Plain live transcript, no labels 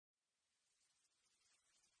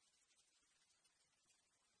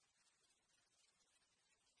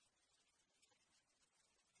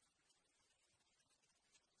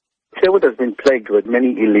Clairwood has been plagued with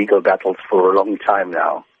many illegal battles for a long time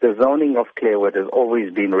now. The zoning of Clairwood has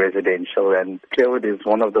always been residential, and Clairwood is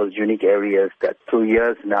one of those unique areas that through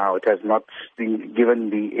years now it has not been given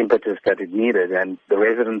the impetus that it needed, and the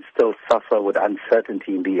residents still suffer with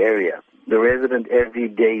uncertainty in the area. The resident every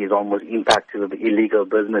day is almost impacted with illegal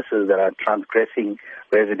businesses that are transgressing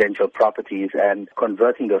residential properties and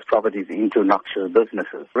converting those properties into noxious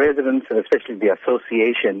businesses. Residents, and especially the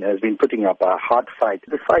association, has been putting up a hard fight.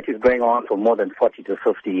 This fight is going on for more than 40 to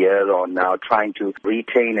 50 years on now, trying to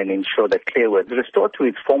retain and ensure that Clairwood is restored to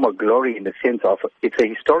its former glory in the sense of it's a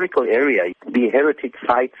historical area. The heritage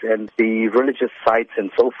sites and the religious sites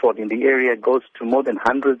and so forth in the area goes to more than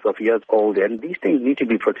hundreds of years old, and these things need to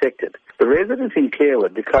be protected. The residents in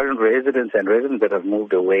Clairwood, the current residents and residents that have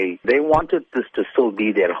moved away, they wanted this to still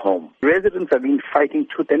be their home. Residents have been fighting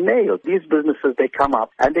tooth and nail. These businesses, they come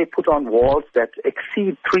up and they put on walls that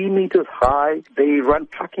exceed 3 meters high. They run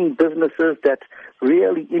trucking businesses that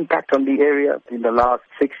really impact on the area in the last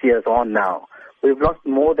 6 years on now. We've lost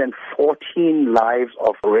more than 14 lives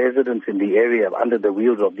of residents in the area under the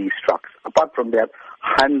wheels of these trucks. Apart from that,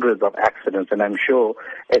 hundreds of accidents, and I'm sure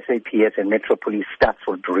SAPS and Metro Police stats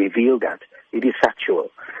would reveal that. It is factual.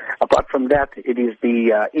 Apart from that, it is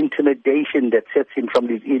the intimidation that sets in from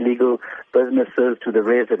these illegal businesses to the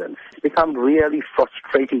residents. It's become really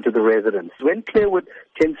frustrating to the residents. When Clairwood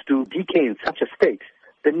tends to decay in such a state,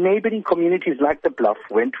 the neighboring communities like the Bluff,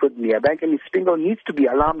 Wentworth, Merebank, and Spingle needs to be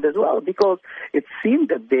alarmed as well, because it seems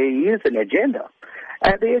that there is an agenda.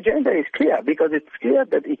 And the agenda is clear, because it's clear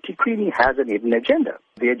that eThekwini has an hidden agenda.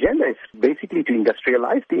 The agenda is basically to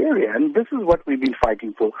industrialize the area, and this is what we've been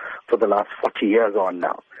fighting for the last 40 years on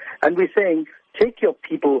now. And we're saying, take your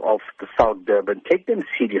people of the South Durban, take them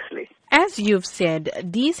seriously. As you've said,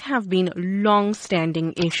 these have been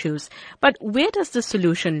long-standing issues. But where does the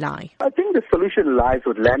solution lie? I think the solution lies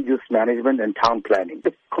with land use management and town planning.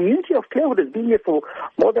 The community of Clairwood has been here for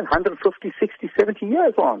more than 150, 60, 70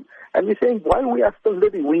 years on. And we're saying, while we are still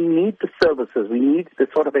living, we need the services, we need the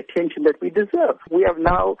sort of attention that we deserve. We have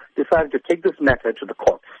now decided to take this matter to the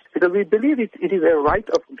courts, because we believe it is a right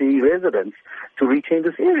of the residents to retain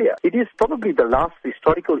this area. It is probably the last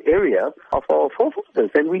historical area of our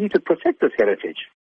forefathers, and we need to protect this heritage.